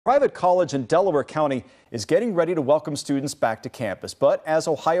Private college in Delaware County is getting ready to welcome students back to campus, but as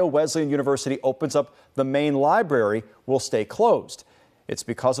Ohio Wesleyan University opens up, the main library will stay closed. It's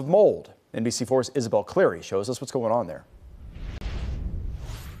because of mold. NBC4's Isabel Cleary shows us what's going on there.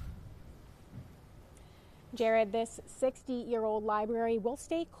 Jared, this 60-year-old library will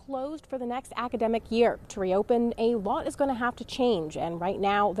stay closed for the next academic year. To reopen, a lot is going to have to change, and right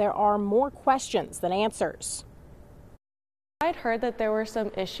now there are more questions than answers. I'd heard that there were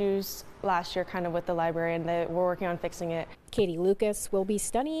some issues last year kind of with the library and that we're working on fixing it. Katie Lucas will be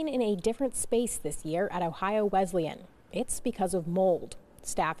studying in a different space this year at Ohio Wesleyan. It's because of mold.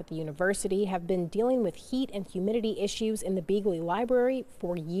 Staff at the university have been dealing with heat and humidity issues in the Beagley Library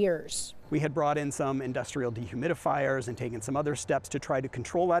for years. We had brought in some industrial dehumidifiers and taken some other steps to try to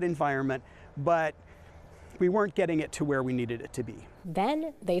control that environment, but we weren't getting it to where we needed it to be.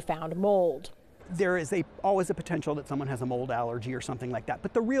 Then they found mold. There is always a potential that someone has a mold allergy or something like that.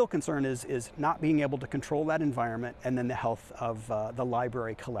 But the real concern is not being able to control that environment and then the health of the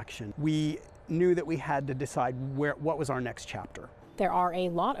library collection. We knew that we had to decide what was our next chapter. There are a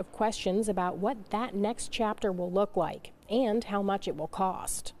lot of questions about what that next chapter will look like and how much it will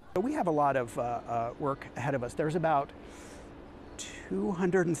cost. We have a lot of work ahead of us. There's about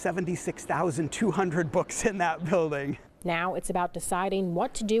 276,200 books in that building. Now it's about deciding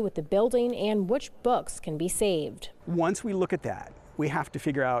what to do with the building and which books can be saved. Once we look at that, we have to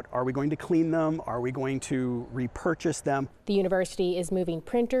figure out, are we going to clean them? Are we going to repurchase them? The university is moving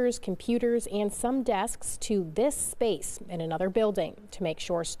printers, computers, and some desks to this space in another building to make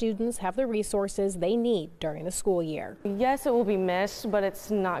sure students have the resources they need during the school year. Yes, it will be missed, but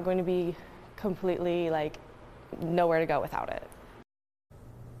it's not going to be completely nowhere to go without it.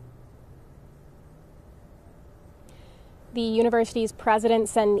 The university's president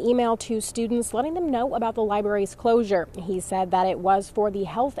sent an email to students letting them know about the library's closure. He said that it was for the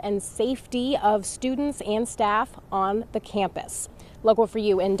health and safety of students and staff on the campus. Local for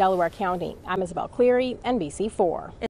you in Delaware County, I'm Isabel Cleary, NBC4.